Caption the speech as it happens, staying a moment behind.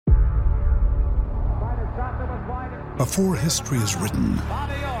Before history is written,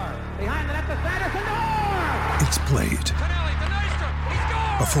 it's played.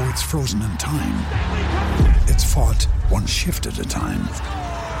 Before it's frozen in time, it's fought one shift at a time.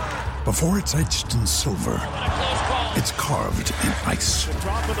 Before it's etched in silver, it's carved in ice.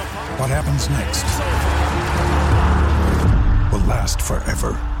 What happens next will last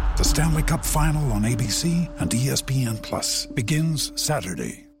forever. The Stanley Cup Final on ABC and ESPN Plus begins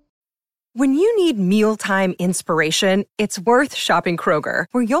Saturday. When you need mealtime inspiration, it's worth shopping Kroger,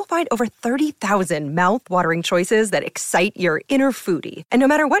 where you'll find over 30,000 mouth-watering choices that excite your inner foodie. And no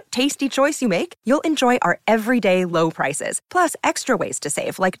matter what tasty choice you make, you'll enjoy our everyday low prices, plus extra ways to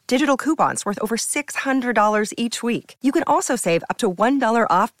save, like digital coupons worth over $600 each week. You can also save up to $1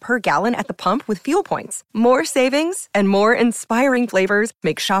 off per gallon at the pump with fuel points. More savings and more inspiring flavors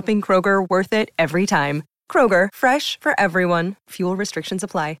make shopping Kroger worth it every time. Kroger, fresh for everyone. Fuel restrictions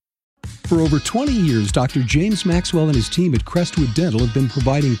apply. For over 20 years, Dr. James Maxwell and his team at Crestwood Dental have been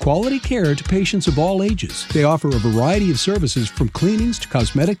providing quality care to patients of all ages. They offer a variety of services from cleanings to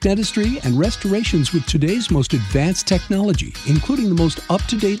cosmetic dentistry and restorations with today's most advanced technology, including the most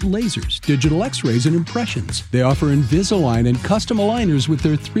up-to-date lasers, digital x-rays, and impressions. They offer Invisalign and custom aligners with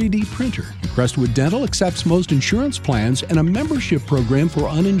their 3D printer. Crestwood Dental accepts most insurance plans and a membership program for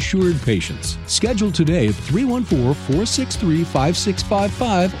uninsured patients. Schedule today at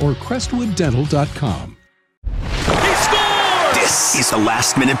 314-463-5655 or crestwooddental.com. He scores! This is the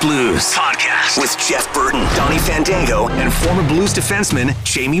Last Minute Blues podcast with Jeff Burton, Donnie Fandango, and former Blues defenseman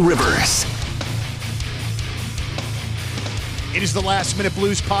Jamie Rivers. It is the Last Minute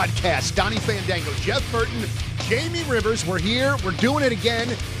Blues podcast. Donnie Fandango, Jeff Burton, Jamie Rivers. We're here. We're doing it again.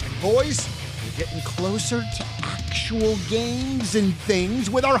 And boys, we're getting closer to actual games and things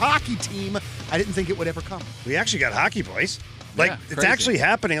with our hockey team. I didn't think it would ever come. We actually got hockey, boys. Yeah, it's crazy. actually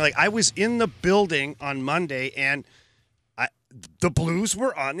happening. Like, I was in the building on Monday, and the Blues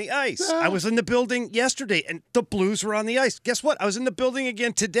were on the ice. I was in the building yesterday, and the Blues were on the ice. Guess what? I was in the building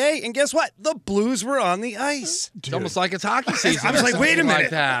again today, and guess what? The Blues were on the ice. It's almost like it's hockey season. I was like, wait a minute. Like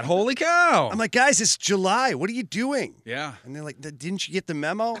that. Holy cow. I'm like, guys, it's July. What are you doing? Yeah. And they're like, didn't you get the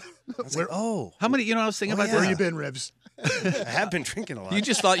memo? I was like, oh. How many, I was thinking about Where this. you been, Rivs? I have been drinking a lot. You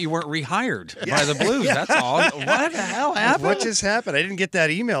just thought you weren't rehired by the Blues. That's all. What the hell happened? What just happened? I didn't get that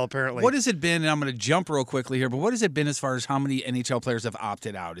email, apparently. What has it been? And I'm going to jump real quickly here, but what has it been as far as how many NHL players have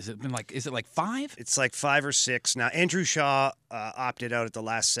opted out? Is it like 5? It's like 5 or 6. Now, Andrew Shaw opted out at the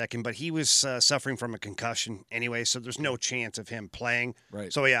last second, but he was suffering from a concussion anyway, so there's no chance of him playing.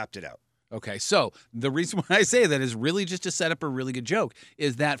 Right. So he opted out. Okay, so the reason why I say that is really just to set up a really good joke,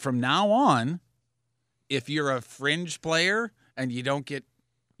 is that from now on, if you're a fringe player and you're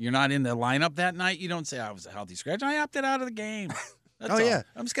not in the lineup that night, you don't say, I was a healthy scratch. I opted out of the game. That's all. Yeah.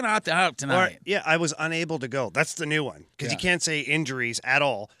 I'm just going to opt out tonight. Or, I was unable to go. That's the new one, because you can't say injuries at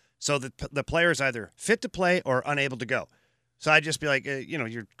all. So the player's either fit to play or unable to go. So I'd just be like,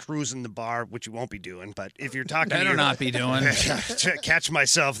 you're cruising the bar, which you won't be doing. But if you're talking Better not be doing. Catch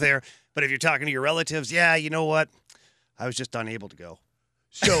myself there. But if you're talking to your relatives, yeah, you know what? I was just unable to go.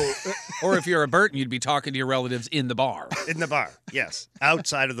 So, or if you're a Burton, you'd be talking to your relatives in the bar. In the bar, yes.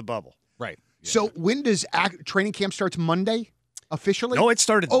 Outside of the bubble. Right. So when does training camp starts Monday? Officially? No, it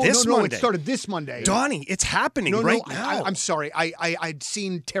started this Monday. Monday. It started this Monday. Donnie, it's happening right now. I'm sorry. I'd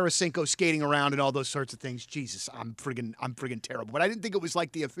seen Tarasenko skating around and all those sorts of things. Jesus, I'm friggin' terrible. But I didn't think it was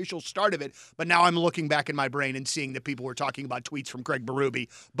like the official start of it. But now I'm looking back in my brain and seeing that people were talking about tweets from Craig Berube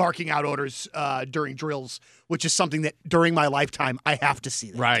barking out orders during drills, which is something that during my lifetime I have to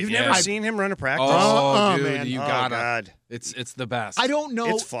see that. Right. You've never seen him run a practice? Oh, dude, man. you gotta. God. It's the best. I don't know.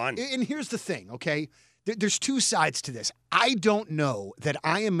 It's fun. And here's the thing, okay? There's two sides to this. I don't know that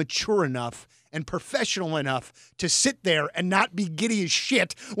I am mature enough and professional enough to sit there and not be giddy as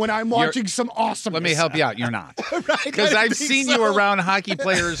shit when I'm watching some awesomeness. Let me help you out. You're not. Right? Because I've seen you around hockey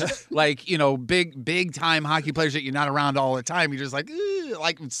players, like, big time hockey players that you're not around all the time. You're just like,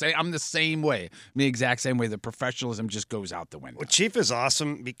 I'm the same way. I'm the exact same way. The professionalism just goes out the window. Well, Chief is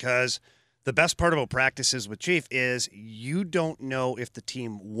awesome because the best part about practices with Chief is you don't know if the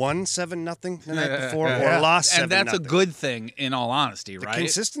team won 7-0 the night before or lost 7-0. And that's a good thing, in all honesty, the right?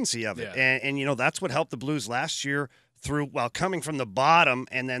 consistency of it. Yeah. And that's what helped the Blues last year coming from the bottom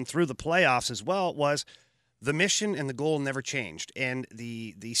and then through the playoffs as well, was the mission and the goal never changed. And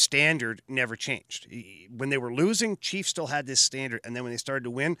the standard never changed. When they were losing, Chief still had this standard. And then when they started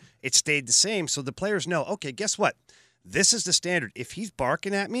to win, it stayed the same. So the players know, okay, guess what? This is the standard. If he's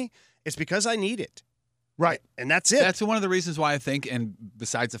barking at me, it's because I need it. Right. And that's it. That's one of the reasons why I think, and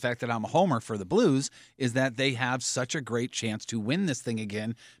besides the fact that I'm a homer for the Blues, is that they have such a great chance to win this thing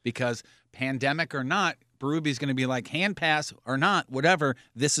again because pandemic or not, Berube's going to be like, hand pass or not, whatever,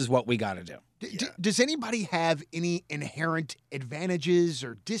 this is what we got to do. Does anybody have any inherent advantages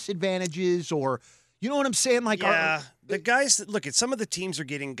or disadvantages, or you know what I'm saying? Like, the guys, look, at some of the teams are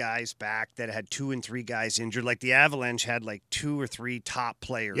getting guys back that had 2 and 3 guys injured. Like the Avalanche had like 2 or 3 top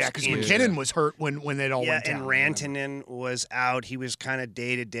players. Yeah, because McKinnon was hurt when it all went down. And Rantanen was out. He was kind of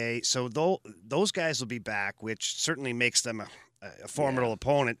day-to-day. So those guys will be back, which certainly makes them a formidable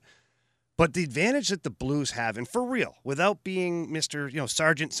opponent. But the advantage that the Blues have, and for real, without being Mr.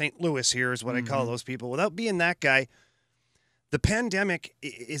 Sergeant St. Louis here is what I call those people, without being that guy, the pandemic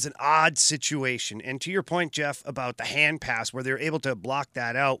is an odd situation. And to your point, Jeff, about the hand pass where they're able to block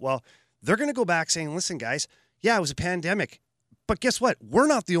that out, well, they're going to go back saying, listen, guys, yeah, it was a pandemic. But guess what? We're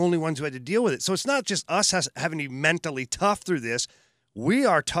not the only ones who had to deal with it. So it's not just us having to be mentally tough through this. We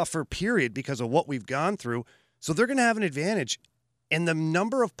are tougher, period, because of what we've gone through. So they're going to have an advantage. And the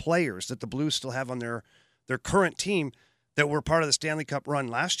number of players that the Blues still have on their current team that were part of the Stanley Cup run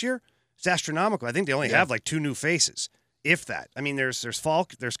last year, it's astronomical. I think they only have like 2 new faces, if that. I mean, there's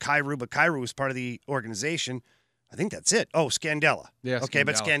Falk, there's Kyrou, but Kyrou was part of the organization. I think that's it. Oh, Scandella. Yeah, okay,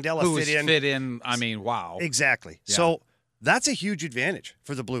 but Scandella fit in. I mean, wow. Exactly. Yeah. So that's a huge advantage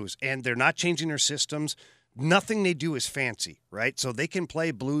for the Blues, and they're not changing their systems. Nothing they do is fancy, right? So they can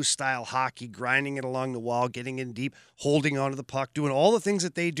play Blues-style hockey, grinding it along the wall, getting in deep, holding onto the puck, doing all the things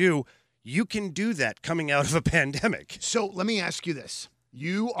that they do. You can do that coming out of a pandemic. So let me ask you this.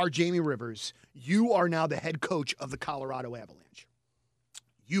 You are Jamie Rivers. You are now the head coach of the Colorado Avalanche.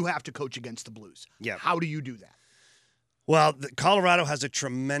 You have to coach against the Blues. Yeah. How do you do that? Well, Colorado has a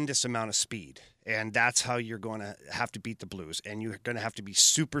tremendous amount of speed, and that's how you're going to have to beat the Blues, and you're going to have to be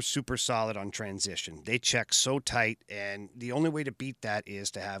super, super solid on transition. They check so tight, and the only way to beat that is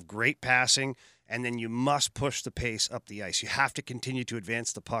to have great passing, and then you must push the pace up the ice. You have to continue to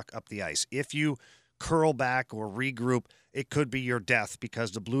advance the puck up the ice. If you curl back or regroup, it could be your death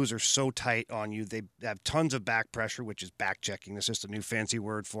because the Blues are so tight on you. They have tons of back pressure, which is back checking. That's just a new fancy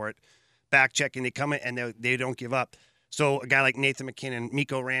word for it. Back checking. They come in and they don't give up. So a guy like Nathan McKinnon,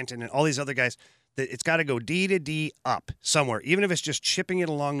 Mikko Rantanen, and all these other guys, it's got to go D to D up somewhere, even if it's just chipping it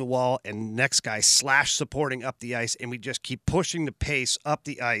along the wall and next guy slash supporting up the ice, and we just keep pushing the pace up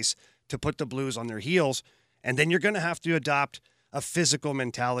the ice to put the Blues on their heels. And then you're going to have to adopt a physical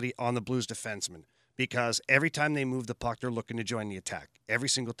mentality on the Blues defensemen because every time they move the puck, they're looking to join the attack every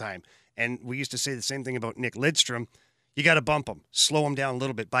single time. And we used to say the same thing about Nick Lidstrom. You got to bump him, slow him down a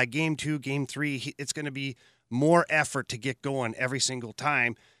little bit. By game 2, game 3, it's going to be more effort to get going every single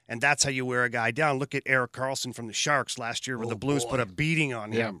time, and that's how you wear a guy down. Look at Erik Karlsson from the Sharks last year where the Blues put a beating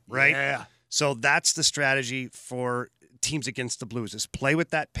on him, right? Yeah. So that's the strategy for teams against the Blues is play with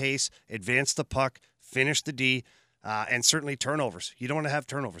that pace, advance the puck, finish the D, and certainly turnovers. You don't want to have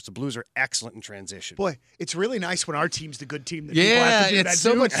turnovers. The Blues are excellent in transition. Boy, it's really nice when our team's the good team that people have to do that it's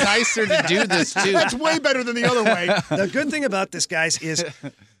so much nicer to do this, too. That's way better than the other way. The good thing about this, guys, is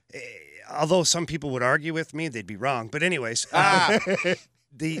although some people would argue with me, they'd be wrong. But anyways,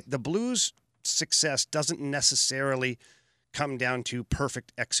 the Blues' success doesn't necessarily come down to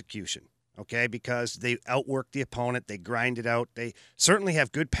perfect execution, okay? Because they outwork the opponent. They grind it out. They certainly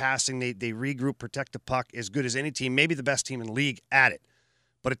have good passing. They regroup, protect the puck as good as any team, maybe the best team in the league at it.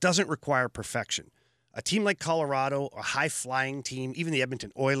 But it doesn't require perfection. A team like Colorado, a high-flying team, even the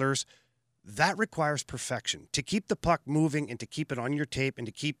Edmonton Oilers, that requires perfection. To keep the puck moving and to keep it on your tape and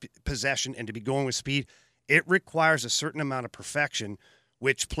to keep possession and to be going with speed, it requires a certain amount of perfection,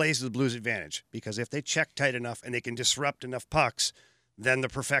 which plays to the Blues' advantage. Because if they check tight enough and they can disrupt enough pucks, then the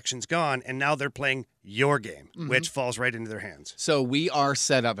perfection's gone, and now they're playing your game, which falls right into their hands. So we are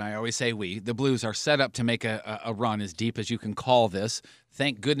set up, and I always say the Blues are set up to make a run as deep as you can call this.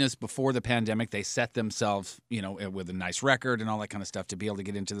 Thank goodness before the pandemic, they set themselves, with a nice record and all that kind of stuff to be able to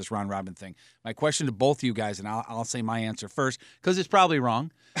get into this round-robin thing. My question to both you guys, and I'll say my answer first, because it's probably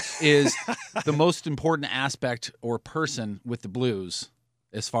wrong, is the most important aspect or person with the Blues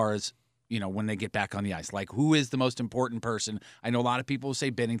as far as when they get back on the ice. Like, who is the most important person? I know a lot of people will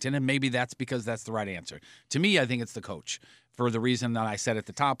say Binnington, and maybe that's because that's the right answer. To me, I think it's the coach. For the reason that I said at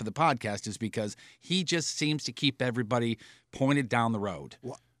the top of the podcast is because he just seems to keep everybody pointed down the road.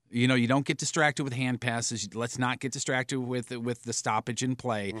 You don't get distracted with hand passes. Let's not get distracted with the stoppage in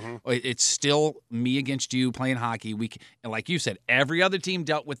play. It's still me against you playing hockey. And like you said, every other team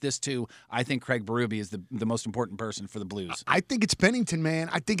dealt with this too. I think Craig Berube is the most important person for the Blues. I think it's Binnington, man.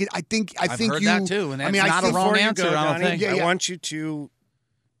 I think I've heard that too, and that's not a wrong answer. Go, I don't think. I want you to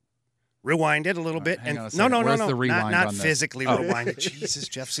rewind it a little bit. Hang on a And second. no, Where's the rewind not on this? physically Oh. rewind it. Jesus,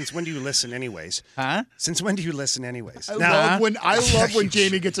 Jeff, since when do you listen anyways? Huh? Since when do you listen anyways? I Now, love when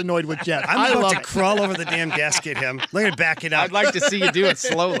Jamie gets annoyed with Jeff. I'm I about love to it. crawl over the damn desk at him. Let me back it up. I'd like to see you do it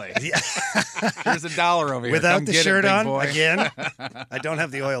slowly. Here's $1 over here. Without Come the get shirt it, big on, boy. again. I don't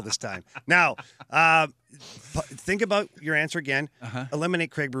have the oil this time. Now, think about your answer again. Eliminate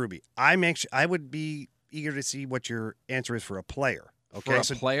Craig Berube. I would be eager to see what your answer is for a player. Okay,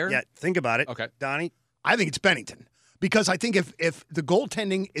 For a player? Yeah, think about it. Okay. Donnie? I think it's Bennington because I think if the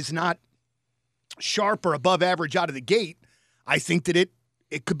goaltending is not sharp or above average out of the gate, I think that it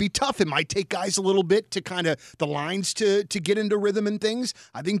could be tough. It might take guys a little bit to kind of the lines to get into rhythm and things.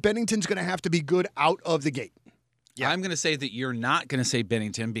 I think Bennington's going to have to be good out of the gate. Yeah. I'm going to say that you're not going to say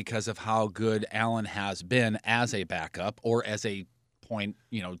Bennington because of how good Allen has been as a backup or as a point,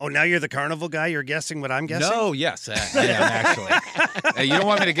 Oh, now you're the carnival guy? You're guessing what I'm guessing? No, yes, I am actually. Hey, you don't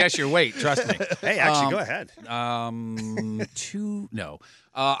want me to guess your weight, trust me. Hey, actually, go ahead. I'm going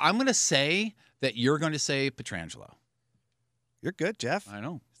to say that you're going to say Pietrangelo. You're good, Jeff. I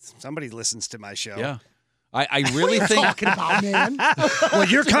know. Somebody listens to my show. Yeah. I really think. Talking about, man. Well,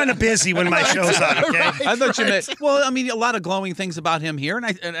 you're kind of busy when my show's on, okay? I thought you meant. Well, I mean, a lot of glowing things about him here, and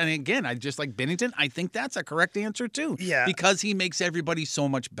again, I just like Bennington. I think that's a correct answer too. Yeah, because he makes everybody so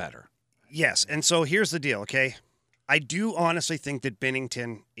much better. Yes, and so here's the deal. Okay, I do honestly think that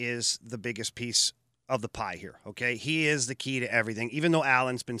Bennington is the biggest piece of the pie here. Okay, he is the key to everything. Even though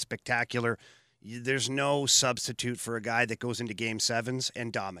Allen's been spectacular, there's no substitute for a guy that goes into game sevens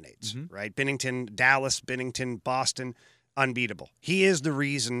and dominates, right? Bennington, Dallas, Bennington, Boston, unbeatable. He is the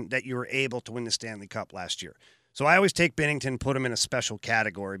reason that you were able to win the Stanley Cup last year. So I always take Bennington, put him in a special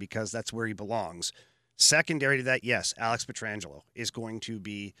category because that's where he belongs. Secondary to that, yes, Alex Pietrangelo is going to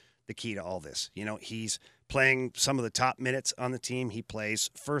be the key to all this. He's playing some of the top minutes on the team. He plays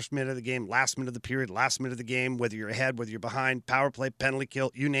first minute of the game, last minute of the period, last minute of the game, whether you're ahead, whether you're behind, power play, penalty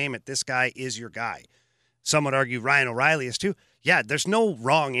kill, you name it. This guy is your guy. Some would argue Ryan O'Reilly is too. Yeah, there's no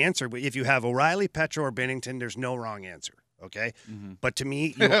wrong answer. But if you have O'Reilly, Petro, or Bennington, there's no wrong answer. Okay? But to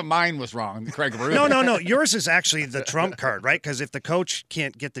me, mine was wrong. Craig Berube. No. Yours is actually the trump card, right? Because if the coach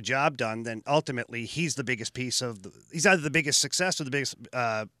can't get the job done, then ultimately he's the biggest piece of he's either the biggest success or the biggest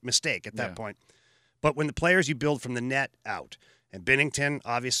mistake at that point. But when the players you build from the net out, and Bennington,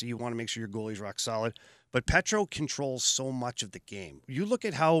 obviously you want to make sure your goalie's rock solid, but Petro controls so much of the game. You look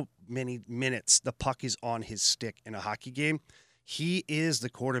at how many minutes the puck is on his stick in a hockey game. He is the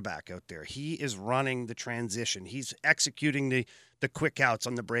quarterback out there. He is running the transition. He's executing the quick outs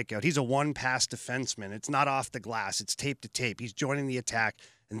on the breakout. He's a one-pass defenseman. It's not off the glass. It's tape to tape. He's joining the attack.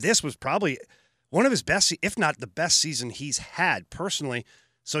 And this was probably one of his best, if not the best season he's had personally.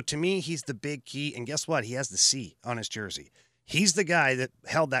 So to me, he's the big key. And guess what? He has the C on his jersey. He's the guy that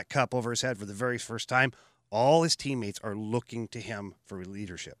held that cup over his head for the very first time. All his teammates are looking to him for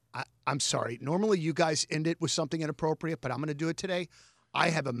leadership. I'm sorry. Normally you guys end it with something inappropriate, but I'm going to do it today. I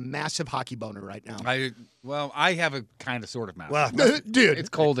have a massive hockey boner right now. I have a kind of sort of mouth. Well, dude, it's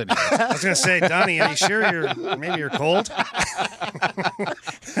cold in here. I was going to say, Donnie, are you sure maybe you're cold?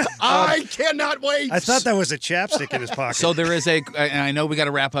 I cannot wait. I thought that was a chapstick in his pocket. So there is and I know we got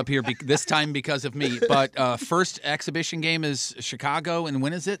to wrap up here this time because of me, but first exhibition game is Chicago, and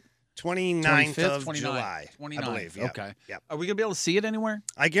when is it? 29th of 29th, July, 29th. I believe. Yeah. Okay. Yep. Are we going to be able to see it anywhere?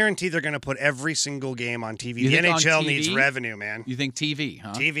 I guarantee they're going to put every single game on TV. You The think on NHL TV? needs revenue, man. You think TV,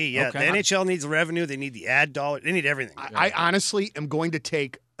 huh? TV, yeah. Okay. The NHL needs revenue. They need the ad dollar. They need everything. I honestly am going to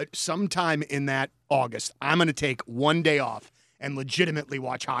take sometime in that August. I'm going to take one day off and legitimately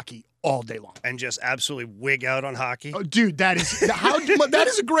watch hockey all day long. And just absolutely wig out on hockey. Oh, dude, that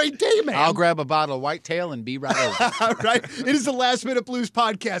is a great day, man. I'll grab a bottle of Whitetail and be right over. All right. It is the Last Minute Blues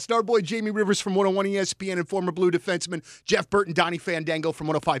podcast. Our boy Jamie Rivers from 101 ESPN and former Blue defenseman Jeff Burton, Donnie Fandango from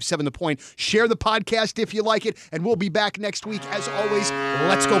 105.7 The Point. Share the podcast if you like it, and we'll be back next week. As always,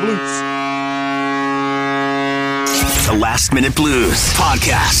 let's go Blues. The Last Minute Blues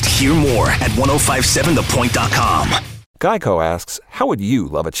podcast. Hear more at 1057thepoint.com. Geico asks, how would you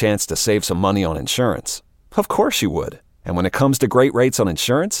love a chance to save some money on insurance? Of course you would. And when it comes to great rates on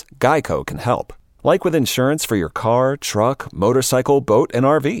insurance, Geico can help. Like with insurance for your car, truck, motorcycle, boat, and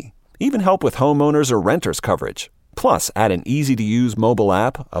RV. Even help with homeowners or renters coverage. Plus, add an easy-to-use mobile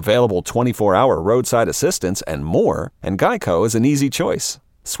app, available 24-hour roadside assistance, and more, and Geico is an easy choice.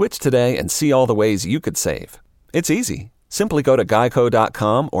 Switch today and see all the ways you could save. It's easy. Simply go to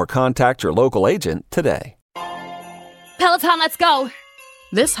geico.com or contact your local agent today. Peloton, let's go!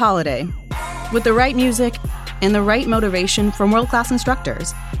 This holiday, with the right music and the right motivation from world-class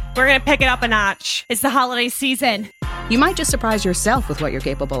instructors, we're going to pick it up a notch. It's the holiday season. You might just surprise yourself with what you're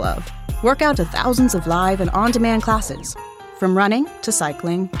capable of. Work out to thousands of live and on-demand classes, from running to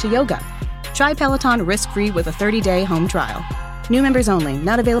cycling to yoga. Try Peloton risk-free with a 30-day home trial. New members only.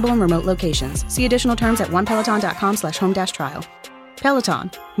 Not available in remote locations. See additional terms at onepeloton.com/home-trial.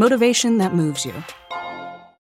 Peloton. Motivation that moves you.